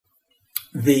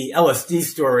the LSD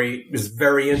story is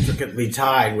very intricately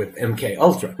tied with MK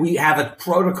Ultra. We have a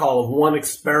protocol of one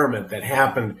experiment that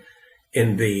happened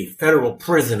in the federal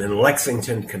prison in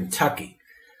Lexington, Kentucky.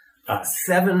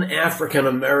 7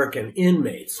 African-American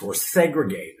inmates were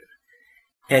segregated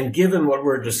and given what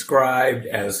were described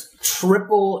as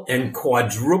triple and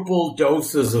quadruple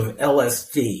doses of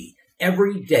LSD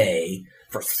every day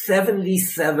for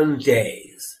 77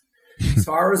 days. As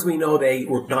far as we know, they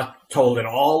were not told at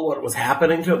all what was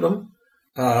happening to them.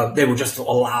 They were just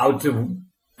allowed to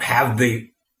have the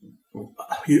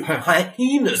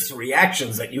heinous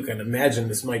reactions that you can imagine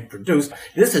this might produce.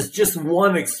 This is just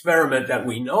one experiment that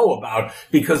we know about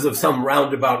because of some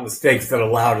roundabout mistakes that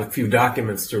allowed a few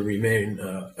documents to remain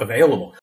available.